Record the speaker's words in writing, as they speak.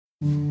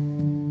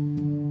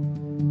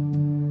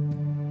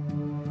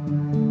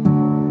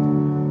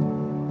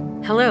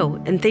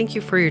Hello, and thank you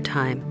for your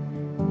time.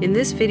 In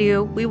this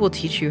video, we will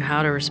teach you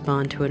how to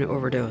respond to an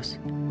overdose.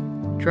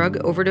 Drug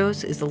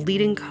overdose is the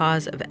leading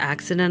cause of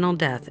accidental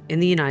death in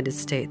the United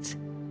States.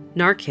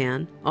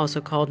 Narcan,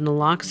 also called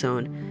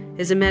naloxone,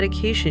 is a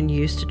medication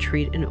used to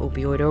treat an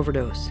opioid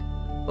overdose.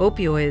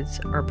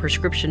 Opioids are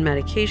prescription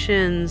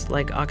medications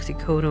like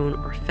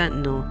oxycodone or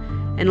fentanyl,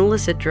 and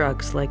illicit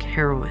drugs like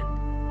heroin.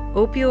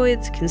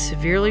 Opioids can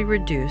severely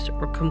reduce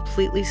or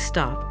completely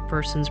stop a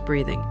person's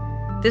breathing.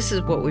 This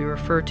is what we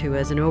refer to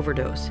as an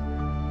overdose.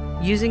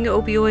 Using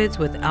opioids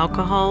with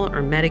alcohol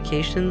or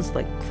medications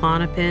like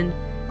Klonopin,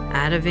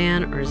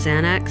 Ativan, or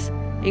Xanax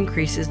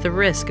increases the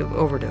risk of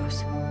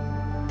overdose.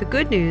 The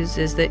good news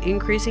is that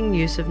increasing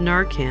use of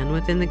Narcan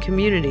within the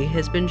community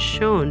has been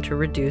shown to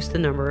reduce the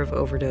number of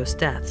overdose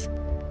deaths.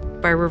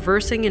 By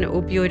reversing an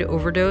opioid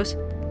overdose,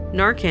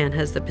 Narcan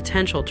has the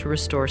potential to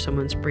restore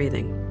someone's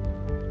breathing.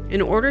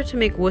 In order to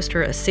make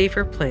Worcester a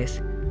safer place,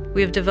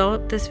 we have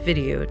developed this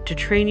video to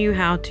train you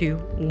how to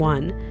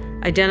 1.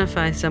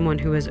 Identify someone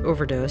who has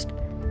overdosed,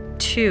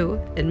 2.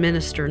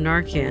 Administer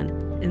Narcan,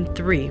 and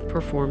 3.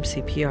 Perform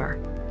CPR.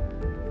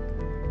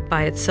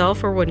 By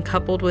itself or when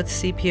coupled with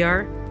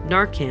CPR,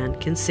 Narcan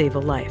can save a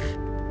life.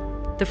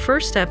 The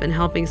first step in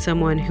helping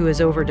someone who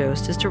has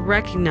overdosed is to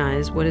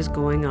recognize what is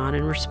going on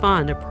and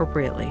respond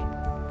appropriately.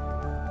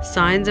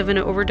 Signs of an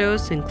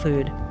overdose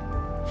include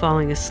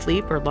falling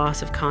asleep or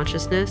loss of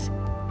consciousness,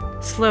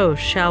 slow,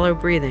 shallow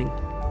breathing,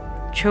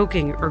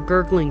 choking or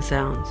gurgling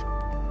sounds,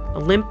 a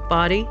limp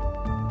body,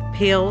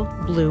 pale,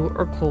 blue,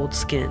 or cold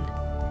skin.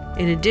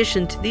 In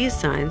addition to these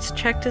signs,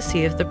 check to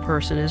see if the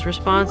person is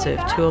responsive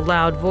to a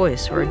loud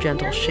voice or a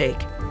gentle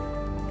shake.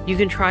 You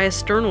can try a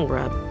sternal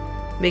rub.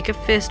 Make a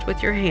fist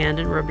with your hand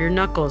and rub your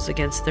knuckles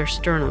against their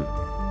sternum,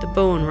 the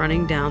bone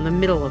running down the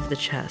middle of the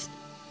chest.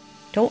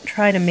 Don't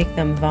try to make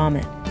them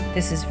vomit.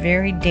 This is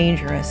very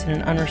dangerous in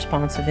an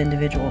unresponsive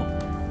individual.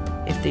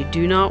 If they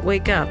do not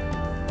wake up,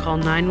 call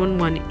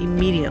 911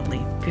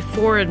 immediately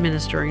before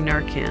administering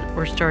Narcan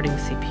or starting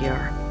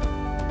CPR.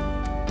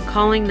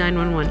 Calling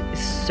 911 is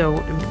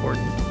so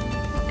important.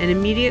 An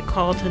immediate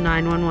call to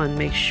 911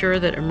 makes sure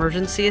that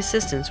emergency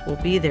assistance will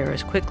be there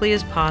as quickly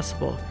as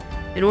possible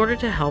in order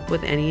to help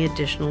with any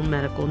additional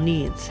medical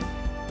needs.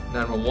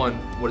 911,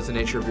 what is the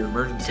nature of your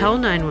emergency? Tell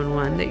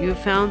 911 that you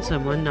have found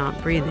someone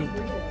not breathing.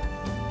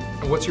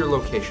 And what's your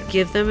location?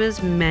 Give them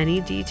as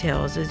many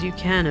details as you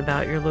can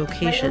about your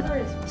location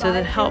so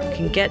that help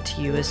can get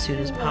to you as soon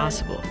as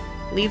possible.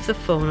 Leave the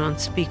phone on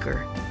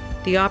speaker.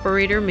 The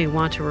operator may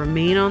want to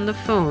remain on the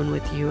phone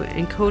with you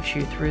and coach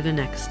you through the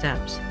next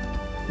steps.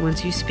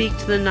 Once you speak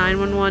to the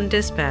 911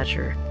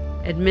 dispatcher,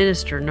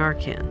 administer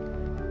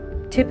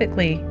Narcan.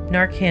 Typically,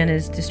 Narcan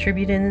is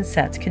distributed in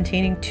sets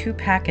containing 2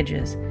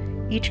 packages,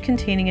 each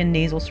containing a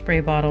nasal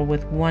spray bottle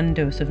with 1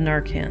 dose of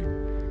Narcan.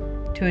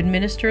 To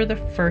administer the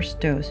first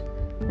dose,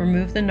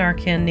 remove the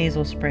Narcan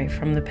nasal spray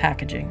from the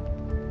packaging.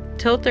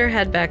 Tilt their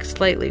head back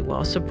slightly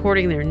while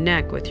supporting their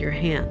neck with your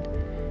hand.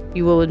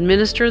 You will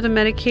administer the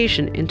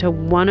medication into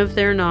one of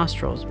their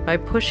nostrils by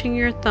pushing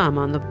your thumb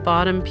on the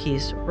bottom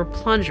piece or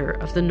plunger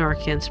of the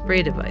Narcan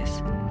spray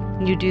device.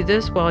 You do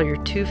this while your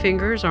 2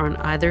 fingers are on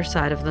either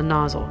side of the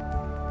nozzle.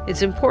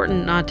 It's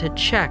important not to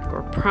check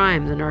or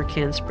prime the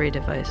Narcan spray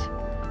device.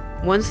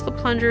 Once the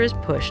plunger is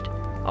pushed,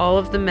 all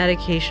of the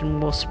medication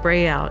will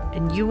spray out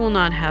and you will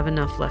not have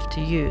enough left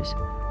to use.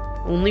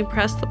 Only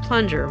press the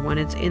plunger when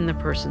it's in the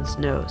person's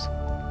nose.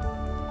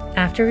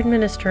 After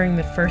administering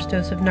the first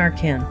dose of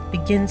Narcan,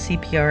 begin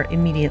CPR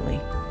immediately.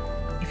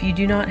 If you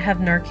do not have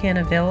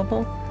Narcan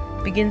available,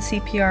 begin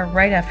CPR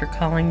right after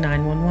calling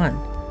 911.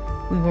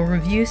 We will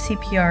review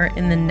CPR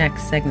in the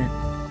next segment.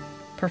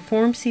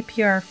 Perform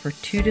CPR for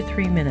 2 to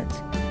 3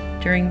 minutes.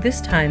 During this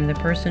time, the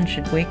person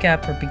should wake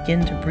up or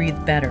begin to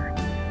breathe better.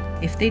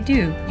 If they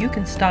do, you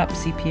can stop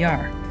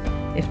CPR.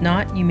 If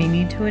not, you may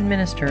need to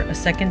administer a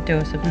second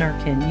dose of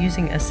Narcan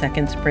using a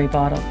second spray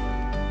bottle.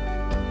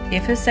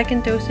 If a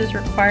second dose is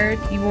required,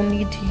 you will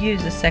need to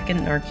use a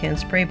second Narcan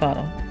spray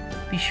bottle.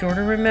 Be sure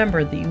to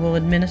remember that you will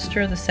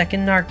administer the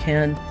second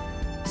Narcan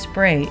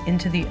spray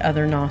into the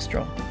other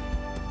nostril.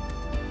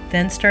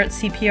 Then start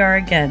CPR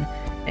again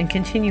and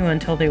continue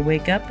until they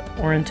wake up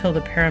or until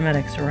the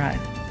paramedics arrive.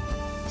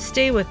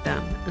 Stay with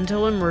them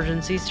until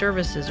emergency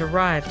services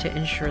arrive to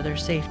ensure their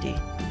safety.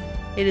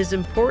 It is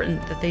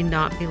important that they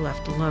not be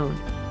left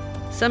alone.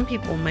 Some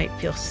people might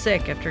feel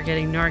sick after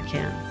getting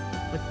Narcan,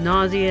 with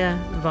nausea,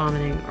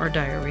 vomiting, or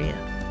diarrhea.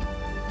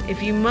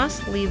 If you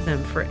must leave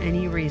them for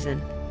any reason,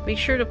 make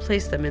sure to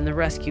place them in the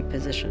rescue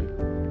position.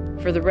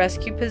 For the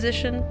rescue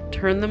position,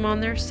 turn them on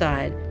their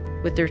side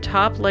with their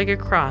top leg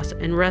across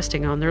and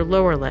resting on their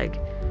lower leg.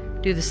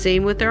 Do the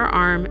same with their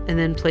arm and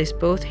then place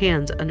both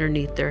hands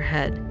underneath their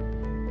head.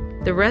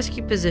 The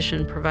rescue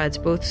position provides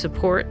both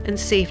support and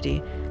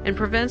safety and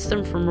prevents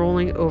them from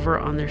rolling over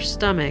on their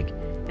stomach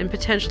and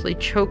potentially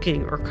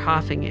choking or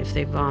coughing if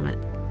they vomit.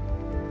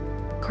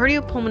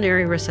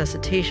 Cardiopulmonary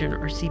resuscitation,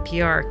 or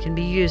CPR, can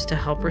be used to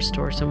help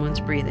restore someone's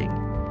breathing.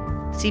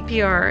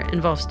 CPR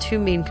involves two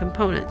main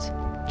components: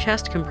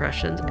 chest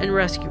compressions and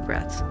rescue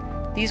breaths.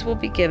 These will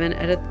be given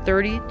at a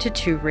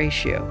 30-to-2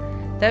 ratio.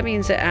 That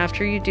means that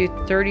after you do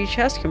 30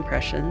 chest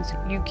compressions,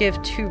 you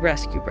give 2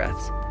 rescue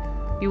breaths.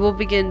 You will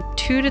begin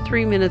 2 to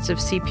 3 minutes of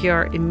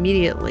CPR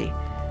immediately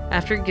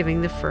after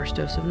giving the first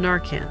dose of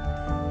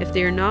Narcan. If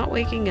they are not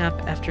waking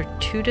up after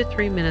 2 to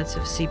 3 minutes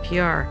of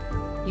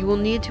CPR, you will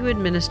need to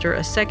administer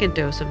a second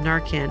dose of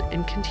Narcan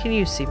and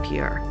continue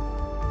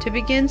CPR. To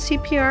begin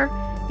CPR,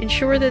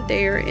 ensure that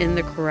they are in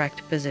the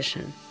correct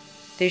position.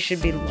 They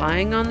should be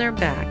lying on their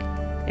back,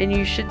 and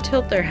you should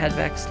tilt their head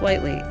back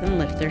slightly and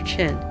lift their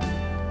chin.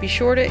 Be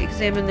sure to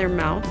examine their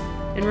mouth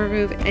and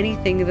remove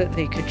anything that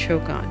they could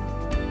choke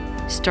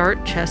on.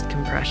 Start chest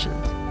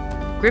compressions.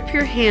 Grip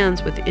your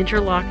hands with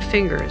interlocked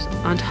fingers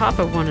on top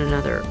of one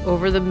another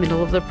over the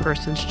middle of the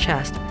person's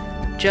chest,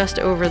 just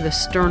over the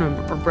sternum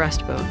or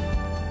breastbone.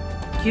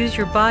 Use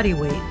your body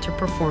weight to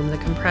perform the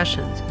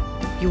compressions.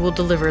 You will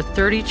deliver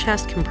 30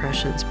 chest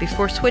compressions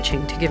before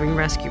switching to giving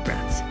rescue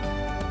breaths.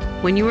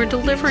 When you are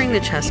delivering the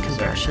chest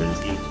compressions,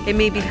 it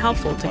may be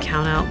helpful to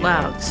count out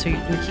loud so you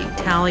can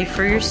keep tally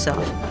for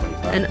yourself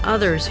and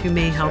others who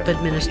may help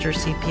administer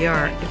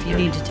CPR if you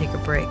need to take a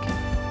break.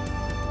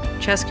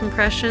 Chest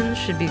compressions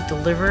should be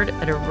delivered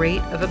at a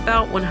rate of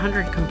about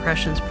 100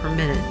 compressions per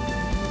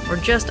minute, or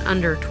just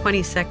under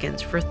 20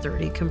 seconds for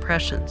 30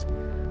 compressions.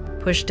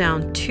 Push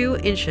down 2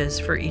 inches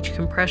for each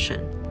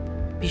compression.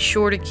 Be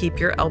sure to keep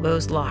your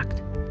elbows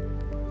locked.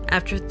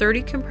 After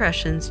 30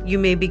 compressions, you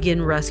may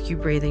begin rescue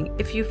breathing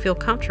if you feel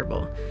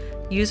comfortable.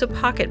 Use a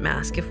pocket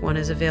mask if one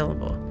is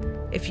available.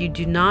 If you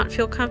do not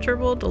feel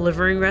comfortable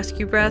delivering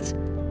rescue breaths,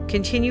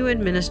 continue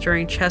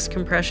administering chest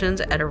compressions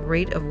at a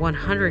rate of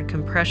 100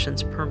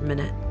 compressions per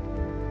minute.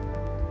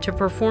 To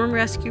perform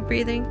rescue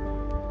breathing,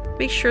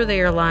 make sure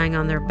they are lying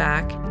on their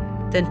back,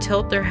 then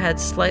tilt their head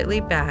slightly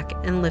back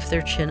and lift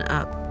their chin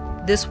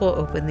up. This will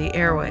open the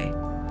airway.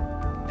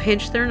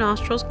 Pinch their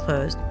nostrils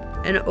closed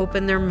and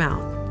open their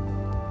mouth.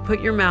 Put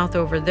your mouth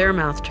over their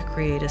mouth to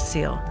create a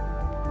seal.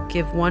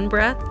 Give 1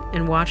 breath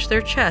and watch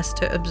their chest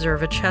to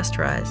observe a chest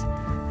rise.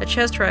 A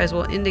chest rise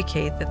will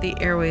indicate that the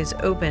airway is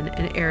open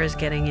and air is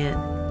getting in.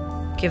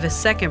 Give a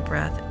second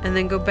breath and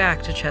then go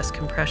back to chest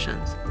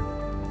compressions.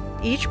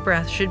 Each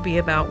breath should be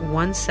about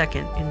 1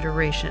 second in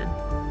duration.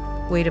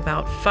 Wait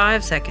about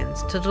 5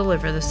 seconds to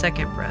deliver the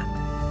second breath.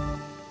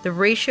 The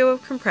ratio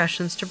of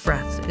compressions to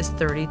breaths is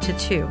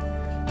 30-to-2.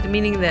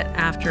 Meaning that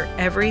after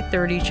every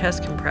 30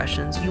 chest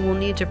compressions, you will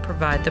need to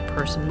provide the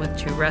person with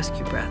 2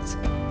 rescue breaths.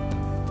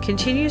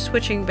 Continue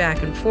switching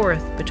back and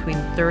forth between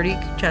 30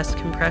 chest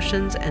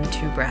compressions and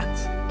 2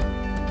 breaths.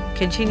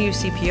 Continue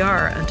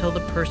CPR until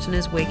the person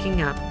is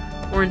waking up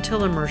or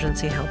until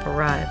emergency help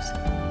arrives.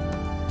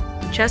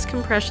 Chest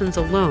compressions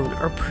alone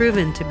are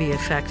proven to be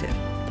effective.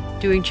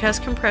 Doing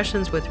chest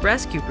compressions with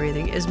rescue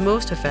breathing is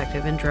most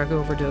effective in drug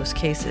overdose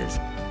cases.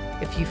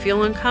 If you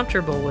feel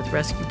uncomfortable with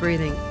rescue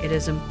breathing, it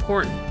is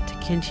important to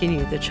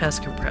continue the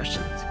chest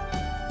compressions.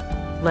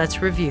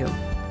 Let's review.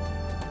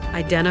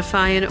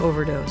 Identify an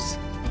overdose.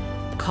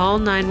 Call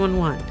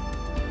 911.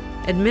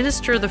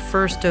 Administer the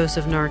first dose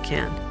of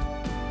Narcan.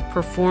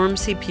 Perform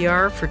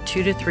CPR for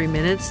 2 to 3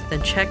 minutes,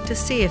 then check to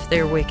see if they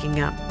are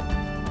waking up.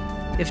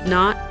 If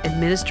not,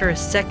 administer a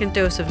second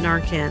dose of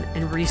Narcan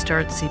and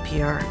restart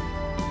CPR.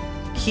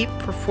 Keep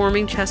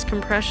performing chest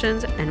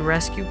compressions and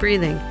rescue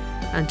breathing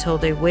until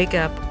they wake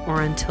up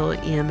or until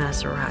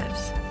EMS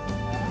arrives.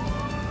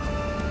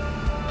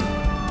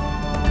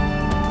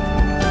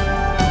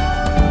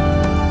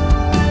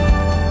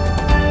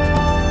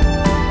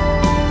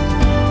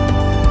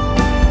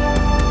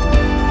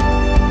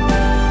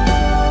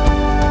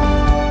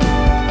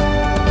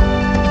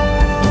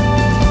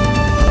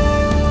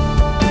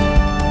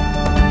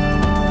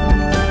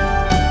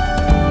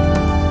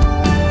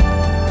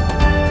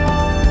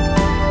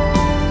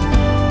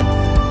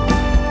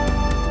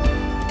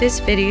 This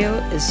video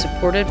is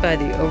supported by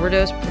the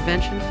Overdose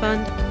Prevention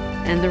Fund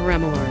and the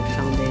Remillard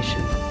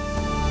Foundation.